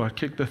 13, I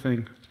kicked the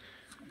thing.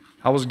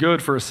 I was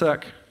good for a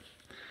sec.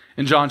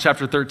 In John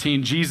chapter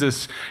 13,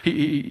 Jesus,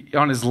 he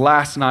on his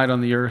last night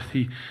on the earth,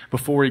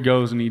 before he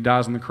goes and he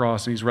dies on the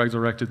cross and he's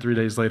resurrected 3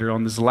 days later,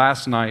 on this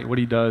last night, what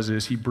he does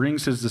is he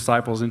brings his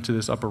disciples into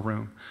this upper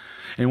room.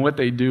 And what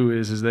they do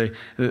is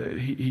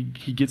he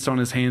gets on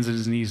his hands and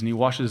his knees and he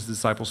washes his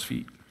disciples'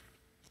 feet.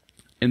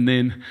 And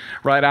then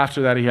right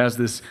after that, he has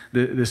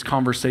this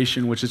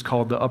conversation, which is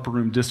called the upper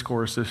room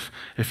discourse,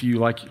 if you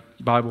like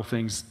Bible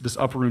things, this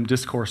upper room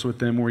discourse with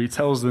them where he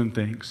tells them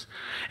things.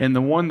 And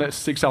the one that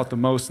sticks out the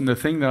most, and the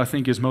thing that I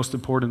think is most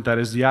important, that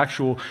is the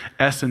actual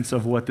essence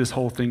of what this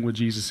whole thing with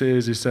Jesus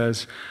is, he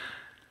says,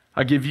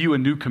 I give you a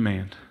new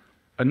command.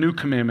 A new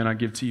commandment I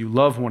give to you.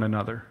 Love one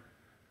another.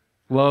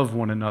 Love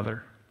one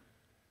another.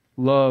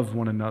 Love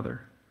one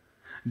another.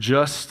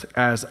 Just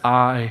as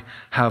I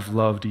have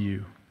loved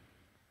you.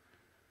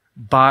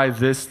 By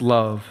this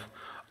love,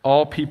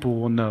 all people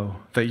will know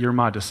that you're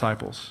my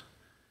disciples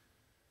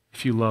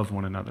if you love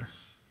one another.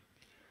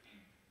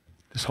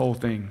 This whole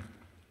thing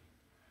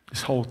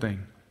is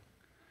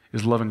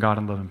loving God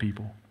and loving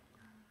people.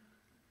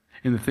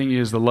 And the thing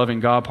is, the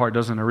loving God part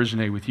doesn't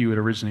originate with you, it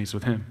originates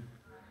with him.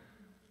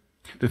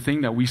 The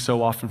thing that we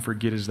so often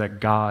forget is that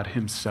God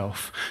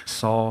himself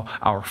saw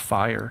our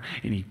fire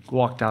and he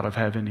walked out of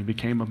heaven, he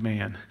became a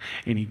man,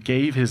 and he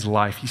gave his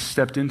life, he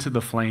stepped into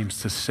the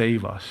flames to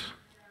save us.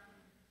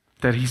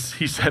 That he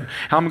said,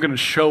 I'm going to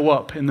show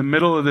up in the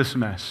middle of this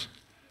mess.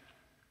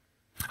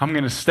 I'm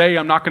going to stay.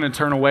 I'm not going to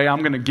turn away. I'm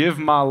going to give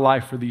my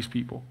life for these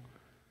people.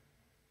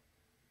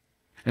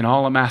 And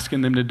all I'm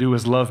asking them to do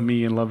is love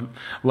me and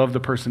love the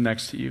person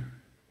next to you.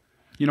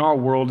 Our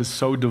world is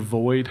so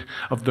devoid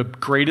of the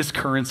greatest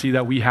currency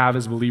that we have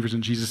as believers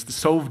in Jesus,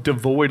 so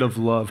devoid of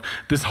love,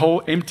 this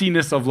whole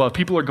emptiness of love.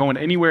 People are going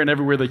anywhere and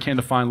everywhere they can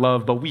to find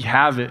love, but we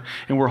have it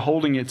and we're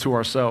holding it to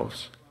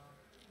ourselves.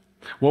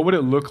 What would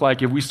it look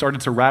like if we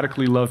started to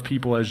radically love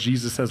people as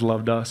Jesus has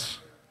loved us?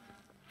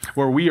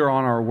 Where we are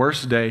on our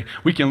worst day,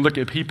 we can look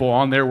at people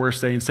on their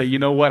worst day and say, you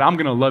know what, I'm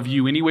going to love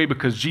you anyway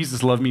because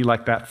Jesus loved me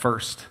like that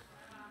first.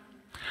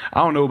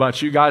 I don't know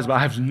about you guys, but I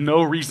have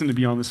no reason to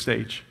be on the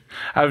stage.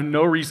 I have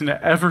no reason to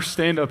ever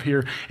stand up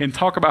here and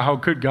talk about how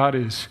good God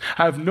is.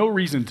 I have no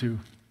reason to.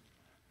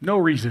 No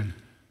reason.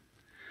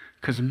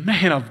 Because,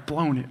 man, I've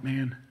blown it,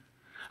 man.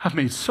 I've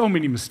made so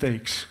many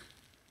mistakes.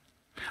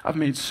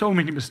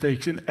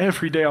 And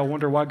every day I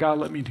wonder why God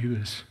let me do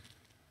this.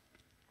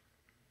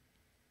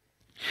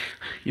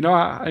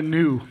 I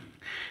knew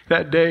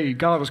that day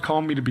God was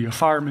calling me to be a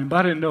fireman, but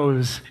I didn't know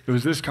it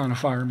was this kind of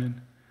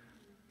fireman.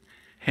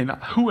 And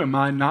who am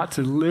I not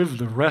to live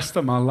the rest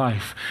of my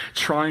life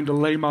trying to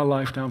lay my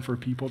life down for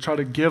people, try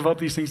to give up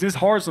these things? It's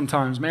hard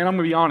sometimes, man. I'm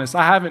going to be honest.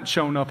 I haven't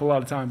shown up a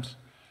lot of times.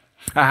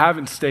 I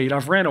haven't stayed.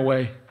 I've ran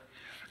away.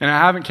 And I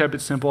haven't kept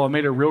it simple. I've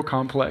made it real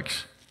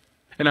complex.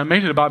 And I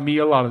made it about me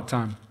a lot of the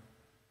time.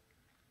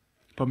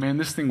 But man,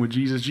 this thing with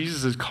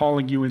Jesus is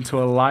calling you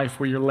into a life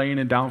where you're laying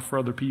it down for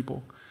other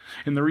people.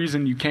 And the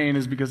reason you can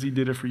is because he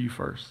did it for you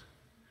first.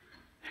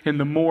 And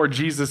the more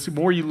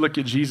you look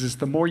at Jesus,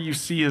 the more you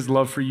see his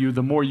love for you,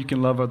 the more you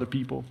can love other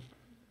people.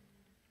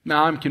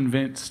 Now I'm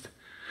convinced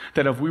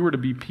That if we were to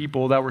be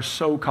people that were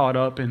so caught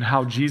up in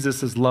how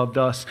Jesus has loved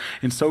us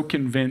and so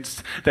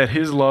convinced that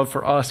his love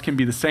for us can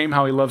be the same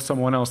how he loves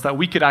someone else, that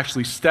we could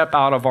actually step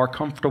out of our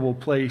comfortable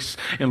place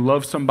and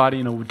love somebody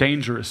in a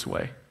dangerous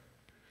way,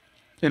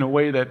 in a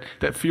way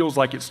that feels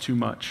like it's too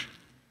much.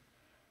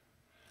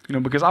 You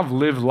know, because I've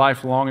lived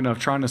life long enough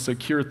trying to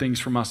secure things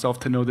for myself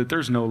to know that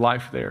there's no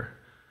life there.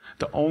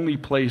 The only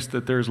place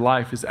that there's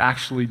life is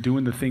actually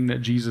doing the thing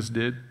that Jesus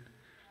did.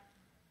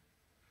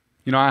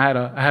 You know, I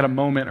had a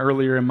moment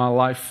earlier in my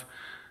life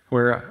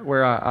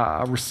where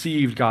I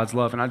received God's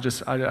love, and I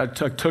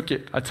took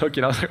it.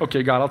 I was like,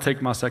 okay, God, I'll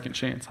take my second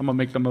chance. I'm gonna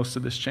make the most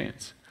of this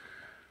chance.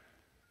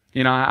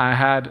 You know,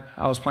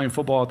 I was playing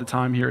football at the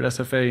time here at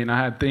SFA, and I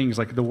had things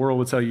like the world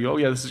would tell you, oh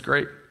yeah, this is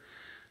great.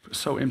 It was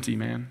so empty,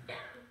 man.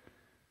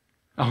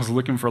 I was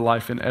looking for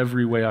life in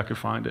every way I could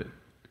find it.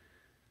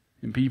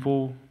 In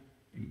people,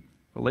 in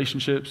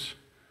relationships,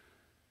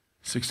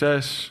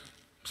 success,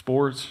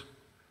 sports.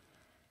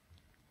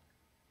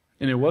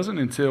 And it wasn't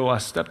until I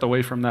stepped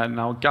away from that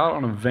and I got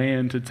on a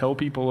van to tell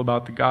people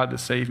about the God that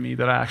saved me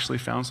that I actually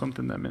found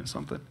something that meant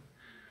something.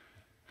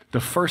 The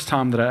first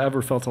time that I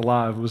ever felt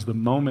alive was the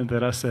moment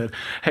that I said,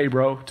 hey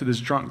bro, to this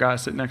drunk guy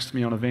sitting next to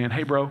me on a van,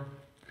 hey bro,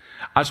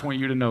 I just want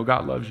you to know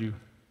God loves you.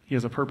 He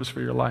has a purpose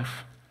for your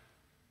life.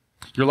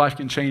 Your life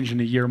can change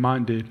in a year,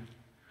 mine did.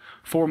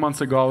 4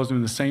 months ago, I was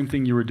doing the same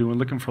thing you were doing,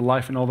 looking for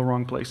life in all the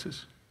wrong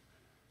places.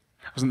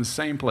 I was in the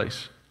same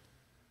place.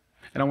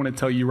 And I want to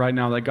tell you right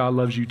now that God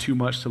loves you too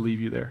much to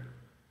leave you there.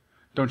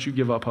 Don't you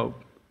give up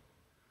hope.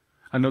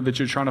 I know that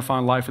you're trying to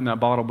find life in that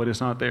bottle, but it's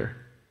not there.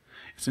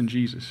 It's in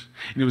Jesus.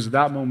 And it was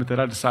that moment that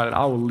I decided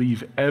I will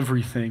leave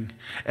everything,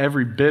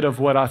 every bit of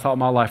what I thought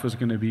my life was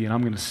going to be, and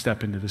I'm going to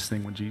step into this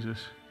thing with Jesus.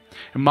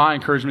 And my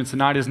encouragement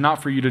tonight is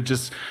not for you to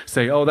just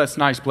say, oh, that's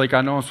nice, Blake.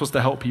 I know I'm supposed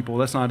to help people.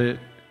 That's not it.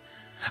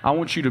 I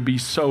want you to be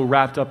so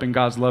wrapped up in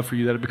God's love for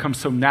you that it becomes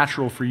so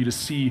natural for you to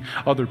see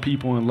other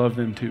people and love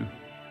them too.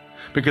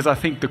 Because I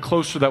think the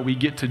closer that we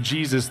get to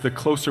Jesus, the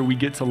closer we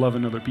get to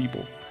loving other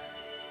people.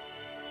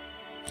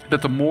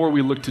 That the more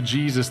we look to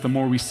Jesus, the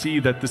more we see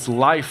that this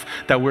life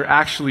that we're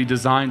actually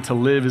designed to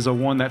live is a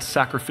one that's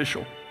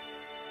sacrificial.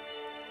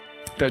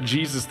 That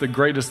Jesus, the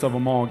greatest of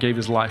them all, gave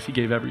his life. He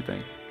gave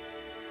everything.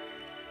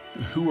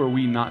 And who are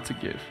we not to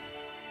give?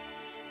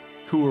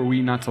 Who are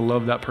we not to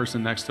love that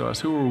person next to us?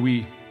 Who are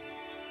we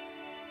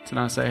to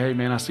not say, hey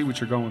man, I see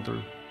what you're going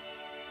through.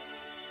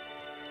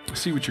 I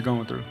see what you're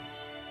going through.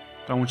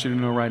 But I want you to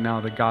know right now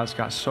that God's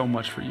got so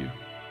much for you.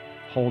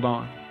 Hold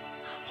on.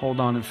 Hold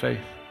on in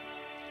faith.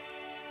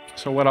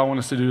 So what I want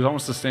us to do is I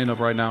want us to stand up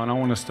right now, and I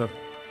want us to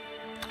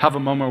have a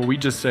moment where we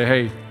just say,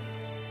 hey,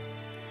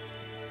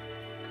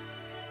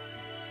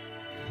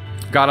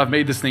 God, I've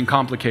made this thing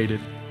complicated.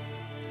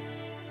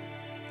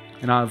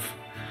 And I've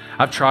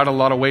tried a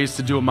lot of ways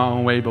to do it my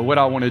own way, but what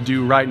I want to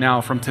do right now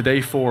from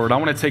today forward, I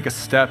want to take a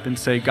step and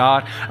say,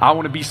 God, I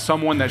want to be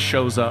someone that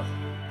shows up.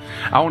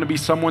 I want to be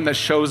someone that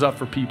shows up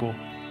for people.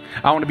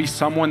 I want to be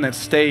someone that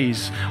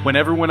stays when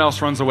everyone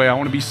else runs away. I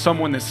want to be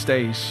someone that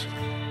stays.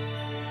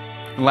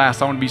 And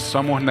last, I want to be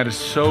someone that is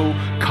so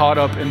caught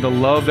up in the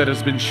love that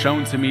has been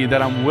shown to me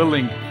that I'm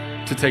willing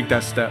to take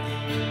that step.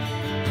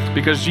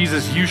 Because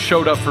Jesus, you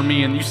showed up for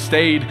me and you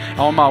stayed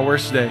on my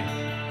worst day.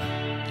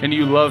 And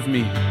you loved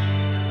me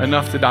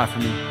enough to die for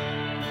me.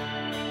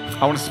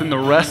 I want to spend the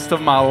rest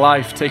of my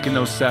life taking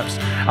those steps.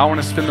 I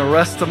want to spend the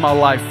rest of my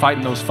life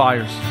fighting those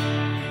fires.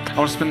 I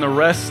want to spend the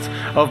rest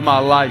of my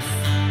life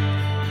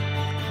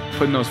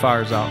putting those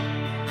fires out.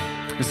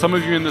 And some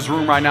of you in this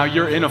room right now,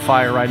 you're in a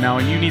fire right now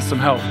and you need some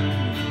help.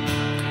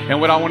 And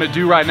what I want to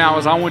do right now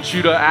is I want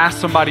you to ask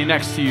somebody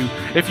next to you.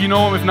 If you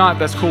know them, if not,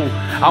 that's cool.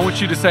 I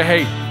want you to say,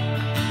 hey,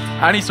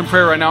 I need some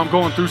prayer right now. I'm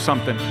going through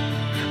something.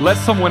 Let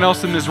someone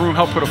else in this room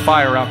help put a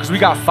fire out, because we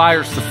got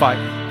fires to fight.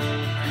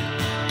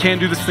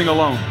 Can't do this thing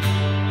alone.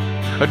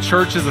 A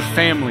church is a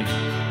family,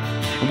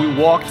 and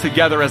we walk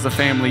together as a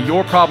family.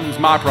 Your problem's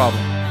my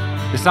problem.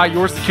 It's not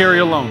yours to carry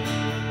alone.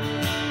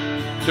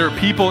 There are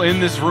people in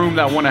this room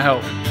that want to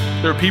help.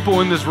 There are people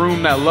in this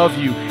room that love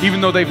you,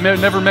 even though they've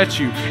never met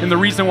you. And the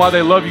reason why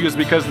they love you is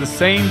because the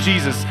same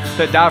Jesus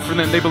that died for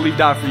them, they believe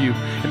died for you.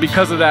 And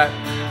because of that,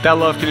 that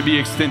love can be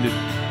extended.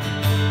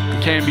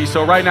 It can be.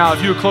 So right now,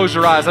 if you would close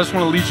your eyes, I just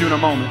want to lead you in a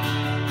moment.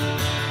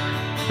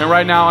 And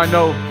right now, I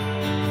know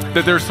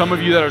that there's some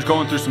of you that are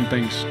going through some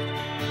things.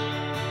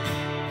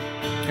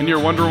 And you're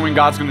wondering when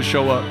God's going to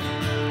show up.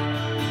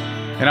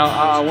 And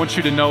I want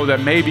you to know that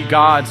maybe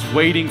God's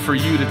waiting for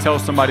you to tell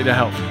somebody to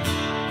help.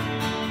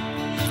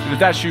 And if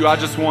that's you, I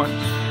just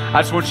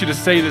want you to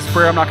say this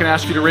prayer. I'm not going to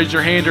ask you to raise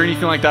your hand or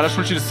anything like that. I just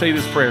want you to say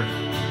this prayer.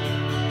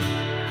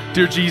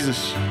 Dear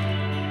Jesus,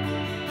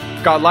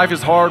 God, life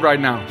is hard right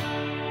now.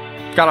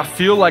 God, I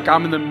feel like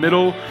I'm in the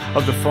middle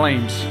of the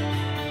flames.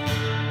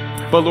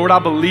 But Lord, I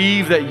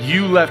believe that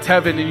you left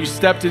heaven and you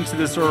stepped into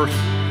this earth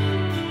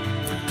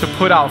to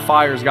put out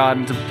fires, God,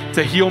 and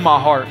to heal my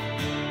heart.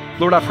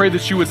 Lord, I pray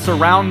that you would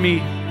surround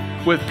me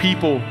with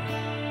people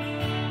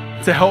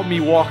to help me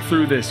walk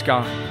through this,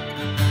 God.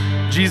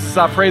 Jesus,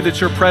 I pray that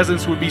your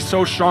presence would be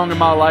so strong in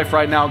my life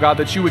right now, God,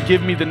 that you would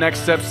give me the next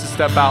steps to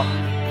step out.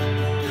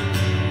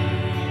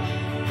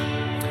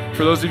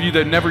 For those of you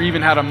that never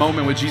even had a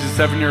moment with Jesus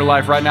ever in your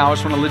life right now, I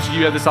just want to let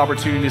you have this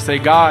opportunity to say,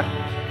 God,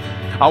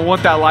 I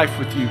want that life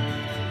with you.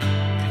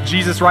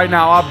 Jesus, right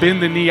now, I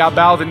bend the knee, I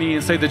bow the knee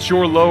and say that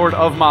you're Lord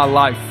of my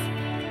life.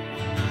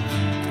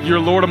 You're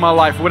Lord of my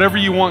life. Whatever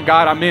you want,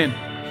 God, I'm in.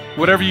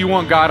 Whatever you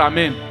want, God, I'm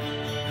in.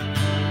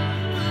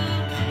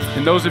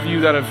 And those of you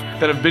that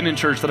have been in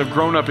church, that have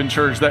grown up in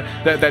church,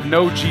 that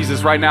know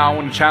Jesus right now, I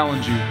want to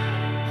challenge you.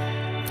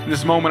 In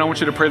this moment, I want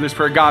you to pray this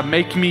prayer. God,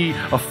 make me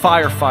a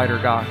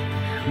firefighter, God.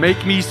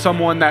 Make me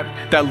someone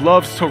that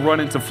loves to run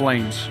into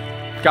flames.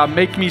 God,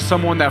 make me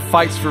someone that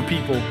fights for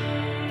people.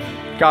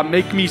 God,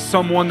 make me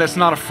someone that's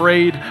not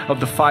afraid of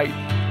the fight.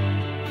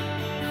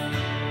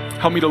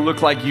 Help me to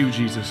look like you,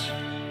 Jesus.